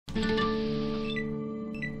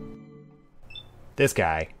This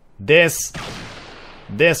guy. This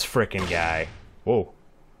frickin' guy. Whoa.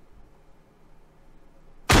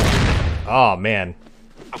 Oh, man.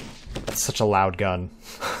 That's such a loud gun.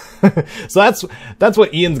 So that's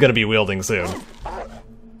what Ian's gonna be wielding soon.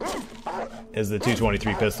 Is the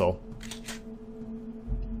 223 pistol.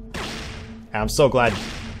 And I'm so glad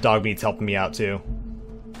Dogmeat's helping me out too.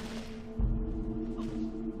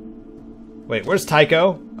 Wait, where's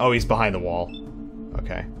Tycho? Oh, he's behind the wall.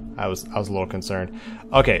 Okay. I was a little concerned.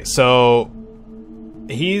 Okay, so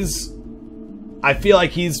I feel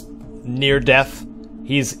like he's near death.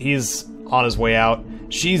 He's on his way out.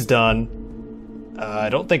 She's done. I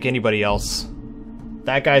don't think anybody else.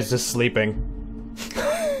 That guy's just sleeping.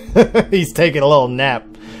 He's taking a little nap.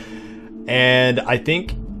 And I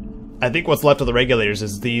think what's left of the regulators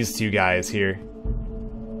is these two guys here.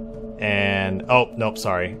 And oh, nope,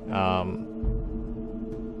 sorry.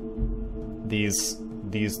 These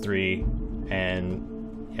three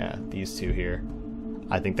and yeah, these two here.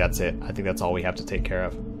 I think that's it. I think that's all we have to take care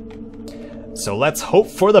of. So let's hope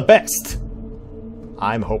for the best.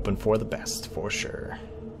 I'm hoping for the best for sure.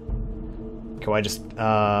 Can I just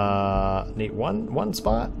need one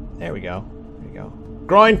spot? There we go. There we go.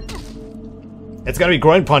 Groin. It's gotta be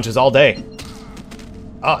groin punches all day.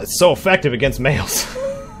 Oh, it's so effective against males.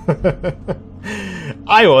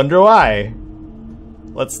 I wonder why.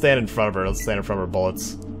 Let's stand in front of her. Let's stand in front of her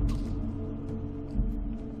bullets.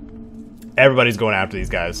 Everybody's going after these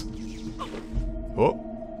guys. Oh.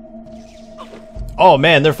 Oh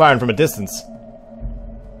man, they're firing from a distance.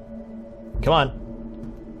 Come on.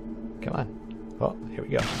 Come on. Oh, here we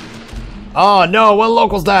go. Oh no, one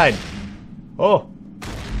local's died. Oh.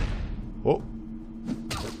 Oh.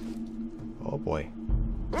 Oh boy.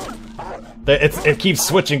 It keeps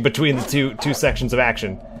switching between the two sections of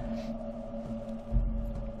action.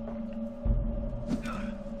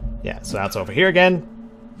 Yeah, so that's over here again.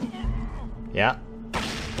 Yeah.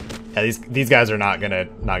 Yeah, these guys are not gonna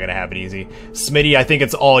have it easy. Smitty, I think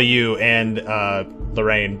it's all you and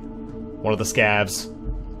Lorraine, one of the scabs.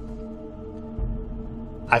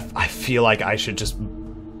 I feel like I should just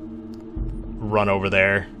run over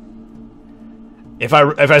there. If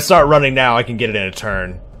I start running now, I can get it in a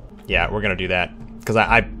turn. Yeah, we're gonna do that because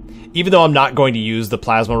I even though I'm not going to use the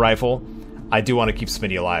plasma rifle, I do want to keep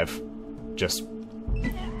Smitty alive. Just,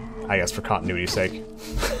 I guess, for continuity's sake.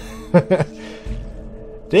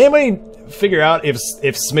 Did anybody figure out if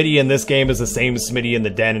Smitty in this game is the same Smitty in the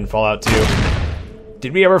den in Fallout 2?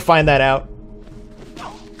 Did we ever find that out?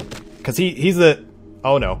 Because he's the...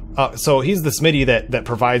 Oh no. So he's the Smitty that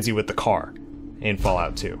provides you with the car in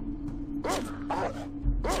Fallout 2.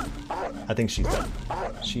 I think she's done.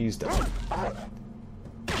 She's done.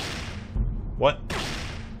 What?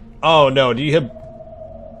 Oh no, do you have...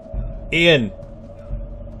 Ian!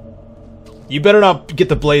 You better not get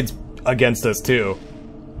the blades against us too.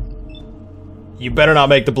 You better not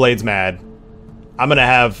make the blades mad. I'm gonna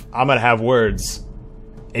have words.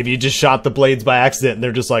 If you just shot the blades by accident and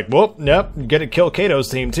they're just like, whoop, nope, you're gonna kill Caedo's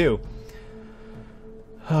team too.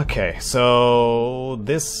 Okay, so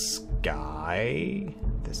this guy,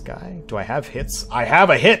 do I have hits? I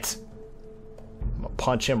have a hit! I'm gonna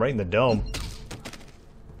punch him right in the dome.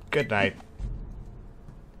 Good night.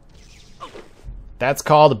 That's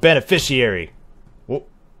called a beneficiary. Whoop.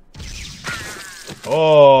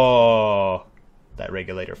 Oh, that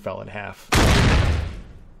regulator fell in half.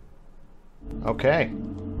 Okay.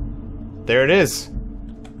 There it is.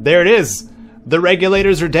 There it is. The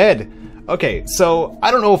regulators are dead. Okay, so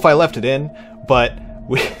I don't know if I left it in, but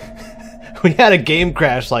we had a game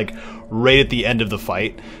crash like right at the end of the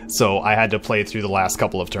fight, so I had to play through the last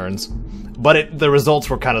couple of turns. But the results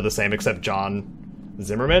were kind of the same, except John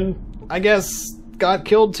Zimmerman, I guess, got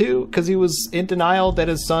killed too because he was in denial that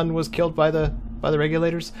his son was killed by the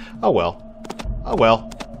regulators. Oh well. Oh well.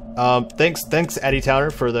 Thanks Eddie Towner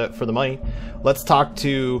for the money. Let's talk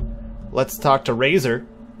to Razor.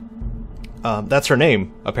 That's her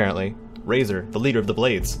name apparently. Razor, the leader of the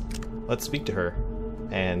Blades. Let's speak to her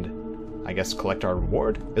and I guess collect our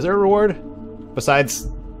reward. Is there a reward besides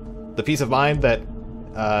the peace of mind that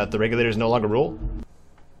the regulators no longer rule?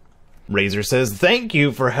 Razor says, "Thank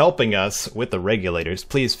you for helping us with the regulators.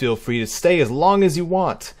 Please feel free to stay as long as you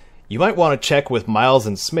want. You might want to check with Miles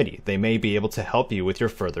and Smitty. They may be able to help you with your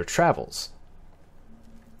further travels."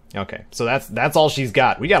 Okay, so that's all she's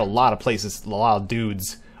got. We got a lot of places, a lot of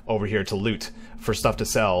dudes over here to loot for stuff to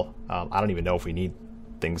sell. I don't even know if we need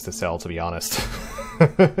things to sell, to be honest.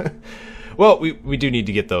 Well, we do need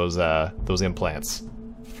to get those implants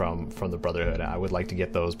from the Brotherhood. I would like to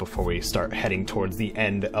get those before we start heading towards the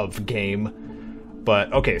end of game.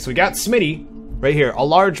 But, okay, so we got Smitty right here, a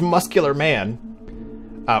large muscular man.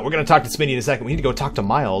 We're gonna talk to Smitty in a second. We need to go talk to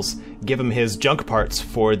Miles, give him his junk parts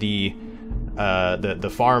for the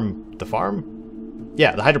farm. The farm?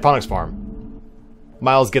 Yeah, the hydroponics farm.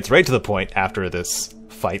 Miles gets right to the point after this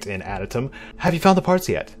fight in Adatum. Have you found the parts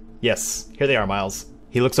yet? Yes, here they are, Miles.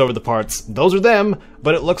 He looks over the parts. Those are them,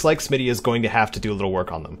 but it looks like Smitty is going to have to do a little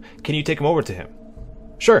work on them. Can you take him over to him?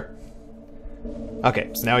 Sure.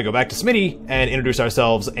 Okay, so now we go back to Smitty and introduce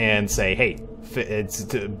ourselves and say, hey,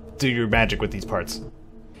 do your magic with these parts.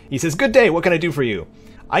 He says, good day, what can I do for you?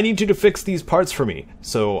 I need you to fix these parts for me,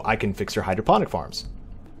 so I can fix your hydroponic farms.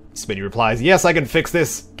 Smitty replies, yes, I can fix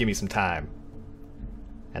this. Give me some time.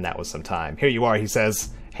 And that was some time. Here you are, he says,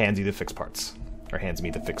 hands you the fixed parts. Or hands me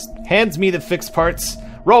the fixed parts.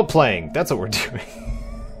 Role-playing, that's what we're doing.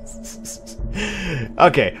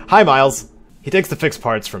 Okay, hi Miles. He takes the fixed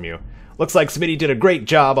parts from you. Looks like Smitty did a great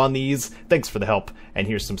job on these. Thanks for the help, and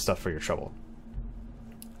here's some stuff for your trouble.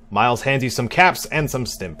 Miles hands you some caps and some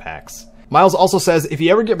stim packs. Miles also says, if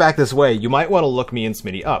you ever get back this way, you might want to look me and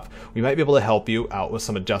Smitty up. We might be able to help you out with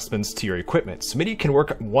some adjustments to your equipment. Smitty can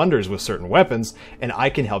work wonders with certain weapons, and I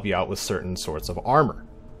can help you out with certain sorts of armor.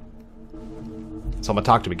 So I'm gonna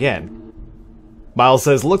talk to him again. Miles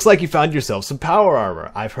says, looks like you found yourself some power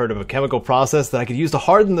armor. I've heard of a chemical process that I could use to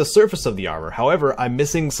harden the surface of the armor. However, I'm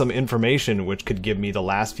missing some information which could give me the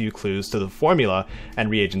last few clues to the formula and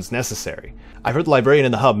reagents necessary. I heard the librarian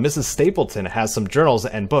in the hub, Mrs. Stapleton, has some journals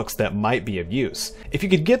and books that might be of use. If you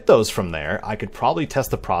could get those from there, I could probably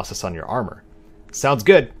test the process on your armor. Sounds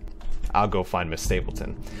good. I'll go find Miss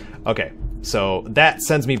Stapleton. Okay, so that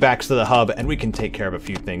sends me back to the hub, and we can take care of a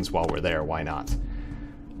few things while we're there. Why not?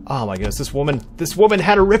 Oh my goodness, this woman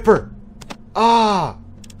had a ripper! Ah!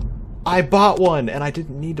 I bought one, and I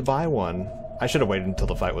didn't need to buy one. I should have waited until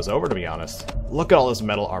the fight was over, to be honest. Look at all this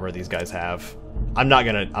metal armor these guys have. I'm not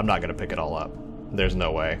gonna pick it all up. There's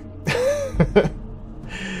no way.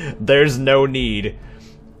 There's no need.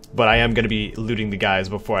 But I am gonna be looting the guys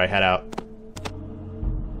before I head out.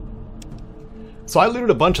 So I looted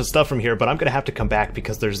a bunch of stuff from here, but I'm gonna have to come back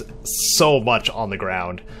because there's so much on the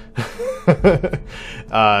ground.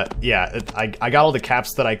 Yeah, I got all the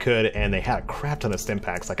caps that I could, and they had a crap ton of stim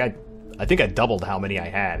packs. Like I think I doubled how many I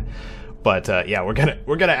had. But yeah, we're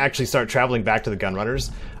gonna actually start traveling back to the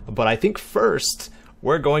Gunrunners. But I think first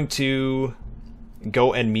we're going to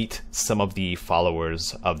go and meet some of the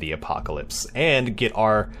followers of the apocalypse and get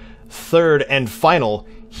our third and final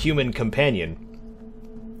human companion.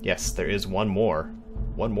 Yes, there is one more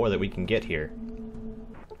that we can get here,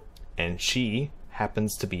 and she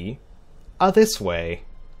happens to be this way.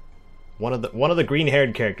 One of the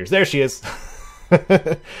green-haired characters. There she is.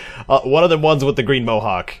 One of the ones with the green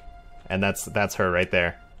mohawk, and that's her right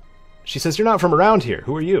there. She says, "You're not from around here.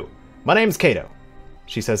 Who are you?" "My name's Caedo."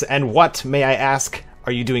 She says, "And what, may I ask,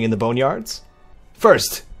 are you doing in the boneyards?"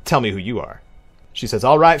 "First, tell me who you are." She says,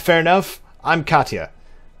 "All right, fair enough. I'm Katya."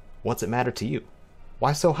 "What's it matter to you?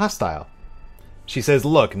 Why so hostile?" She says,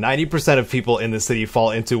 "Look, 90% of people in the city fall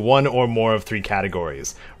into one or more of three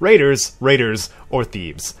categories. Raiders, or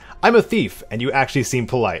thieves. I'm a thief, and you actually seem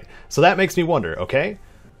polite, so that makes me wonder, okay?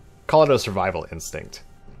 Call it a survival instinct."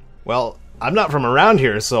 "Well, I'm not from around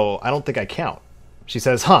here, so I don't think I count." She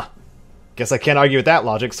says, "Huh. Guess I can't argue with that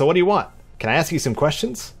logic, so what do you want? Can I ask you some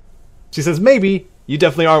questions?" She says, "Maybe. You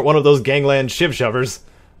definitely aren't one of those gangland shiv-shovers.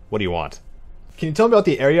 What do you want?" "Can you tell me about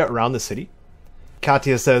the area around the city?"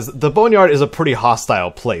 Katya says, "The boneyard is a pretty hostile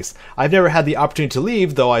place. I've never had the opportunity to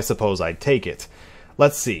leave, though I suppose I'd take it.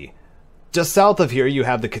 Let's see. Just south of here you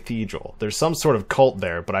have the cathedral. There's some sort of cult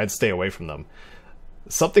there, but I'd stay away from them.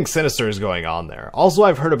 Something sinister is going on there. Also,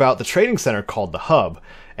 I've heard about the trading center called the Hub,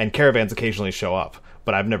 and caravans occasionally show up,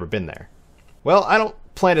 but I've never been there." "Well, I don't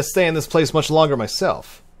plan to stay in this place much longer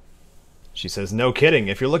myself." She says, "No kidding.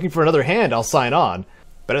 If you're looking for another hand, I'll sign on.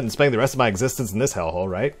 Better than spending the rest of my existence in this hellhole,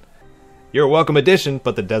 right? You're a welcome addition,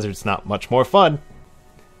 but the desert's not much more fun."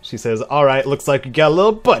 She says, "Alright, looks like we got a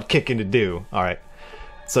little butt kicking to do." Alright.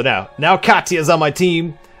 So now Katya's on my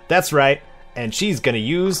team. That's right. And she's gonna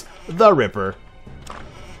use the Ripper.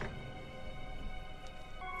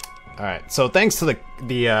 Alright, so thanks to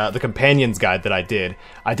the companions guide that I did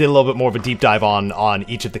a little bit more of a deep dive on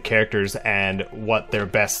each of the characters and what they're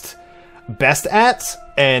best at.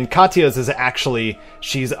 And Katya's is actually,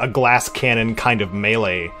 she's a glass cannon kind of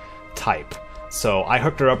melee type. So I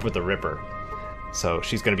hooked her up with the Ripper. So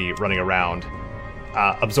she's going to be running around,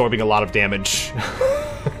 absorbing a lot of damage,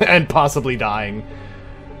 and possibly dying,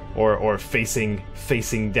 or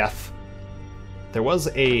facing death. There was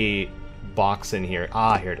a box in here.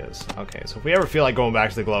 Ah, here it is. Okay, so if we ever feel like going back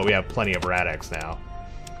to the glow, we have plenty of Rad-X now.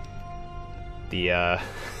 The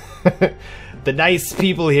the nice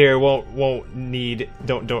people here don't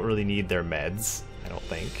really need their meds, I don't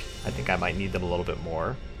think. I think I might need them a little bit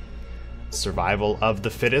more. Survival of the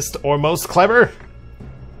fittest or most clever,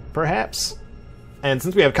 perhaps. And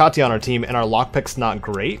since we have Katya on our team and our lockpick's not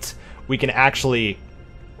great, we can actually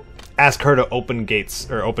ask her to open gates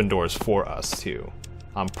or open doors for us too.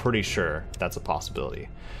 I'm pretty sure that's a possibility.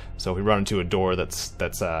 So if we run into a door that's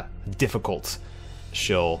difficult,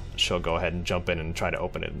 she'll go ahead and jump in and try to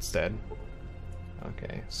open it instead.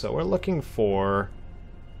 Okay, so we're looking for.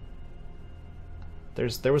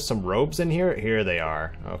 There was some robes in here. Here they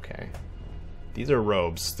are. Okay, these are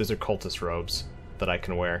robes. These are cultist robes that I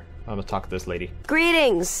can wear. I'm gonna talk to this lady.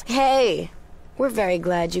 Greetings. Hey, we're very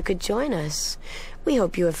glad you could join us. We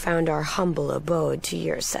hope you have found our humble abode to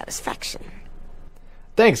your satisfaction.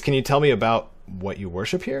 Thanks. Can you tell me about what you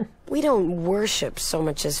worship here? We don't worship so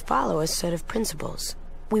much as follow a set of principles.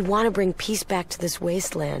 We want to bring peace back to this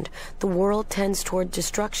wasteland. The world tends toward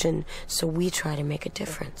destruction, so we try to make a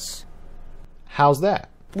difference. How's that?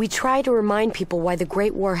 We try to remind people why the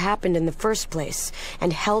Great War happened in the first place,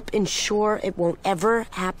 and help ensure it won't ever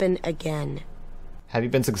happen again. Have you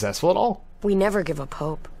been successful at all? We never give up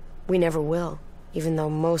hope. We never will, even though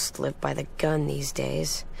most live by the gun these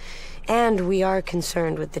days. And we are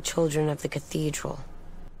concerned with the children of the cathedral.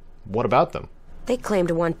 What about them? They claim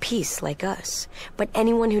to want peace like us, but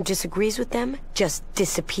anyone who disagrees with them just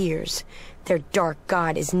disappears. Their dark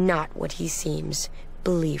god is not what he seems.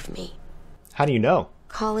 Believe me. How do you know?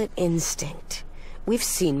 Call it instinct. We've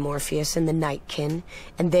seen Morpheus and the Nightkin,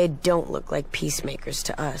 and they don't look like peacemakers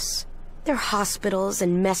to us. Their hospitals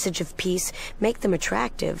and message of peace make them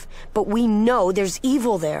attractive, but we know there's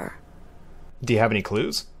evil there. Do you have any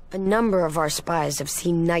clues? A number of our spies have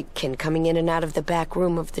seen Nightkin coming in and out of the back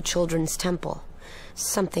room of the Children's Temple.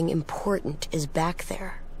 Something important is back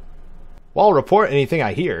there. Well, I'll report anything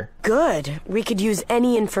I hear. Good. We could use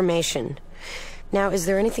any information. Now, is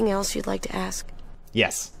there anything else you'd like to ask?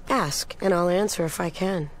 Yes. Ask, and I'll answer if I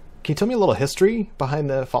can. Can you tell me a little history behind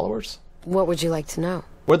the followers? What would you like to know?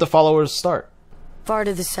 Where'd the followers start? Far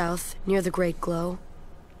to the south, near the Great Glow.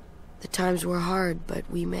 The times were hard, but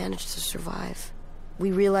we managed to survive.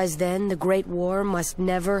 We realized then the Great War must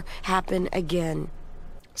never happen again.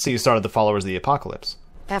 So you started the followers of the apocalypse?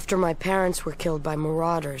 After my parents were killed by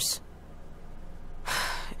marauders.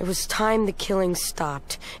 It was time the killing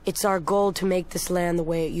stopped. It's our goal to make this land the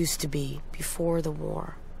way it used to be, before the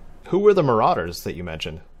war. Who were the marauders that you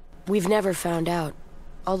mentioned? We've never found out.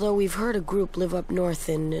 Although we've heard a group live up north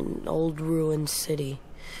in an old ruined city.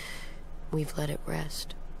 We've let it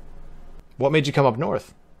rest. What made you come up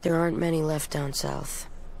north? There aren't many left down south.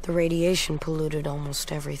 The radiation polluted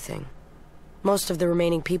almost everything. Most of the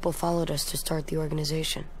remaining people followed us to start the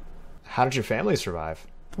organization. How did your family survive?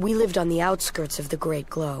 We lived on the outskirts of the Great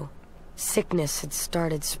Glow. Sickness had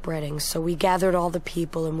started spreading, so we gathered all the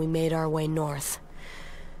people and we made our way north.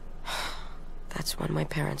 That's when my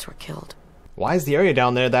parents were killed. Why is the area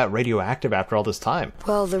down there that radioactive after all this time?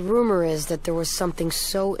 Well, the rumor is that there was something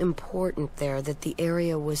so important there that the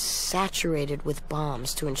area was saturated with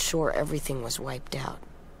bombs to ensure everything was wiped out.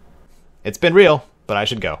 It's been real, but I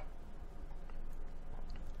should go.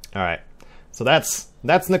 Alright, so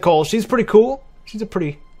that's Nicole. She's pretty cool. She's a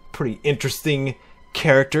pretty interesting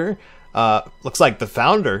character. Looks like the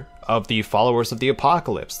founder of the Followers of the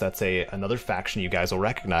Apocalypse. That's another faction you guys will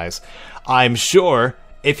recognize. I'm sure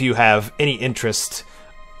if you have any interest,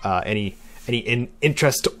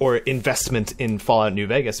 interest or investment in Fallout New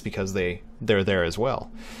Vegas, because they're there as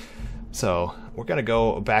well. So we're gonna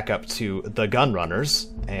go back up to the gun runners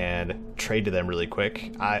and trade to them really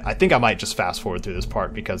quick. I think I might just fast forward through this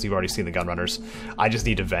part because you've already seen the gun runners. I just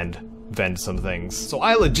need to vend some things. So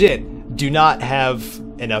I legit do not have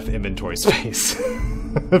enough inventory space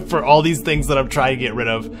for all these things that I'm trying to get rid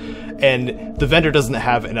of, and the vendor doesn't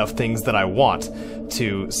have enough things that I want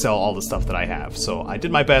to sell all the stuff that I have. So I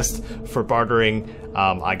did my best for bartering.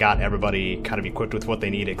 I got everybody kind of equipped with what they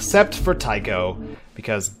need except for Tycho,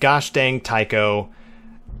 because gosh dang Tycho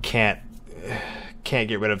can't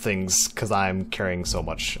get rid of things because I'm carrying so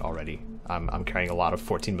much already. I'm carrying a lot of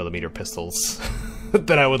 14mm pistols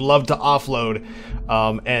that I would love to offload,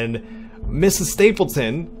 and Mrs.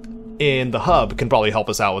 Stapleton in the hub can probably help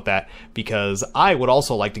us out with that, because I would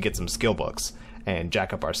also like to get some skill books and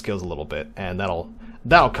jack up our skills a little bit, and that'll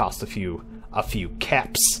cost a few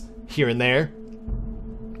caps here and there.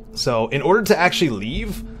 So in order to actually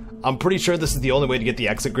leave, I'm pretty sure this is the only way to get the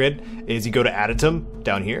exit grid, is you go to Additum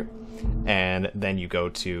down here, and then you go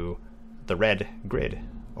to the red grid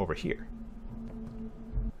over here.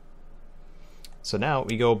 So now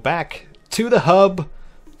we go back to the hub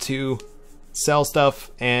to sell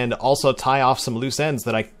stuff, and also tie off some loose ends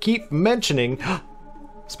that I keep mentioning.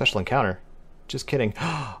 Special encounter. Just kidding.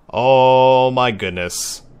 Oh my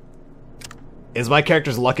goodness. Is my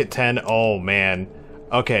character's luck at 10? Oh man.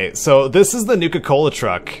 Okay, so this is the Nuka-Cola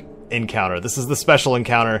truck encounter. This is the special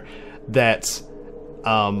encounter that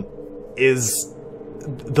is...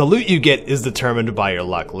 The loot you get is determined by your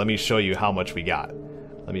luck. Let me show you how much we got.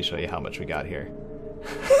 Let me show you how much we got here.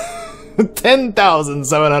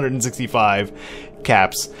 10,765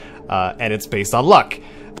 caps, and it's based on luck,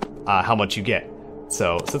 how much you get.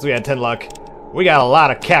 So, since we had 10 luck, we got a lot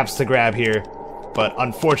of caps to grab here, but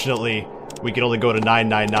unfortunately, we can only go to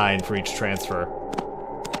 999 for each transfer.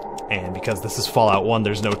 And because this is Fallout 1,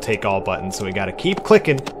 there's no take-all button, so we gotta keep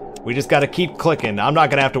clicking. We just gotta keep clicking. I'm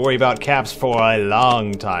not gonna have to worry about caps for a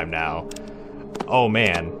long time now. Oh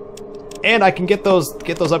man. And I can get those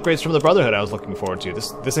upgrades from the Brotherhood I was looking forward to.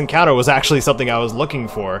 This encounter was actually something I was looking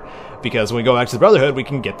for, because when we go back to the Brotherhood, we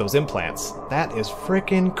can get those implants. That is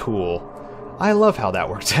freaking cool. I love how that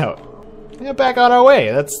worked out. Yeah, back on our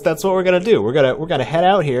way. That's what we're gonna do. We're gonna head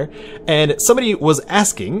out here. And somebody was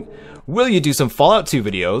asking, will you do some Fallout 2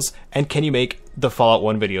 videos, and can you make the Fallout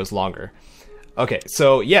 1 videos longer? Okay,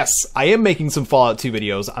 so yes, I am making some Fallout 2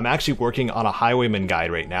 videos. I'm actually working on a Highwayman guide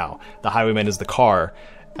right now. The Highwayman is the car,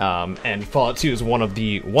 and Fallout 2 is one of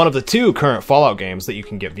the 2 current Fallout games that you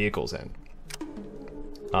can get vehicles in.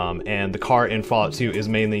 And the car in Fallout 2 is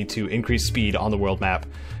mainly to increase speed on the world map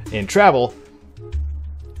in travel,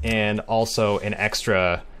 and also an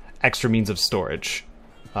extra means of storage,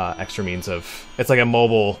 extra means of, it's like a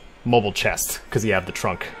mobile chest because you have the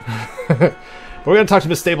trunk. We're gonna talk to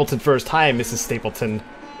Miss Stapleton first. Hi, Mrs. Stapleton.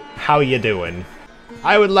 How you doing?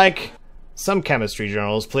 I would like some chemistry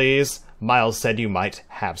journals, please. Miles said you might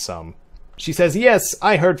have some. She says, yes,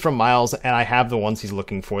 I heard from Miles, and I have the ones he's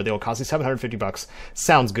looking for. They will cost you 750 bucks.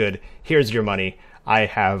 Sounds good. Here's your money. I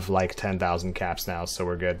have like 10,000 caps now, so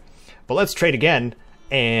we're good. But let's trade again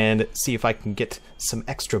and see if I can get some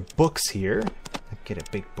extra books here. Get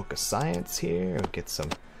a big book of science here. Get some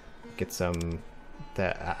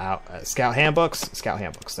scout handbooks. Scout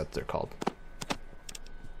handbooks, that's what they're called.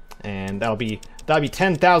 And that'll be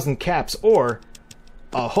 10,000 caps, or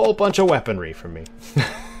a whole bunch of weaponry from me.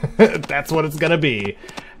 That's what it's gonna be.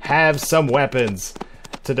 Have some weapons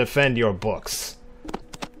to defend your books.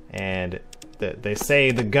 And they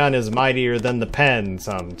say the gun is mightier than the pen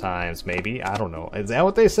sometimes, maybe. I don't know. Is that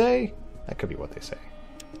what they say? That could be what they say.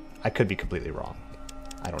 I could be completely wrong.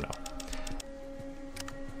 I don't know.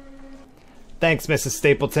 Thanks, Mrs.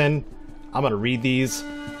 Stapleton. I'm gonna read these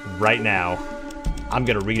right now. I'm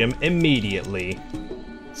gonna read them immediately.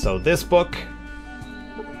 So this book,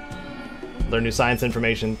 learn new science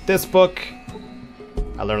information. This book,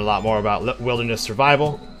 I learned a lot more about wilderness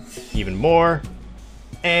survival, even more,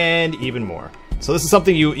 and even more. So this is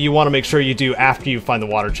something you want to make sure you do after you find the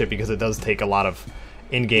water chip, because it does take a lot of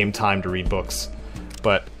in-game time to read books.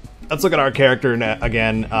 But let's look at our character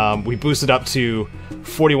again. We boosted up to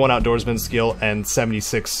 41 outdoorsman skill and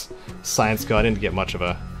 76 science skill. I didn't get much of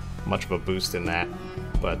a boost in that,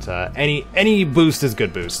 but any boost is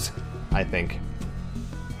good boost, I think.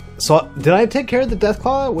 So did I take care of the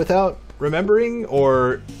Deathclaw without remembering,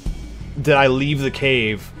 or did I leave the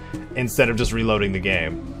cave instead of just reloading the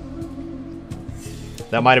game?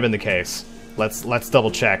 That might have been the case. Let's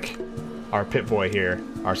double check our Pip-Boy here,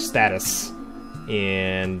 our status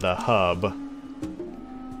in the hub.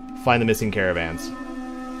 Find the missing caravans.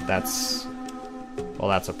 That's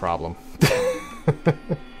a problem.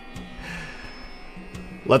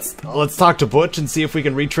 Let's talk to Butch and see if we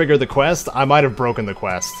can re-trigger the quest. I might have broken the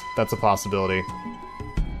quest. That's a possibility.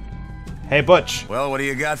 Hey, Butch. Well, what do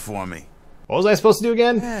you got for me? What was I supposed to do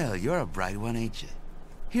again? Well, you're a bright one, ain't you?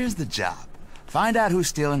 Here's the job. Find out who's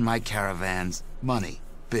stealing my caravans. Money.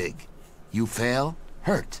 Big. You fail?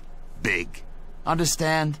 Hurt. Big.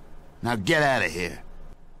 Understand? Now get out of here.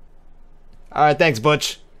 Alright, thanks,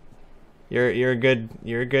 Butch. You're a good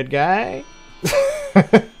guy?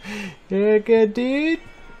 You're a good dude?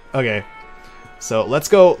 Okay. So let's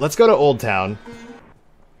go to Old Town.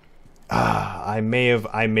 I may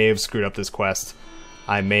have screwed up this quest.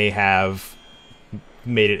 I may have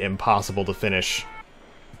made it impossible to finish.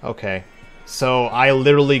 Okay. So I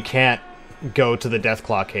literally can't go to the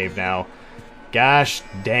Deathclaw cave now. Gosh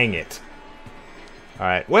dang it.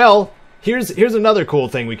 Alright, well, here's another cool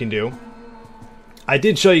thing we can do. I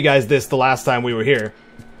did show you guys this the last time we were here,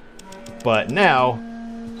 but now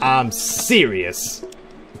I'm serious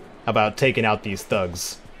about taking out these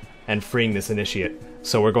thugs and freeing this initiate,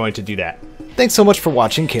 so we're going to do that. Thanks so much for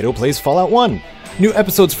watching Caedo Plays Fallout 1. New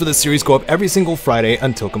episodes for this series go up every single Friday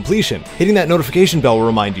until completion. Hitting that notification bell will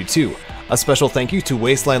remind you too. A special thank you to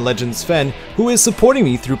Wasteland Legends Sven, who is supporting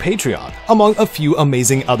me through Patreon, among a few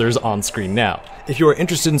amazing others on screen now. If you are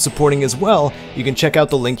interested in supporting as well, you can check out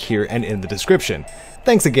the link here and in the description.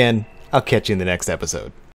 Thanks again, I'll catch you in the next episode.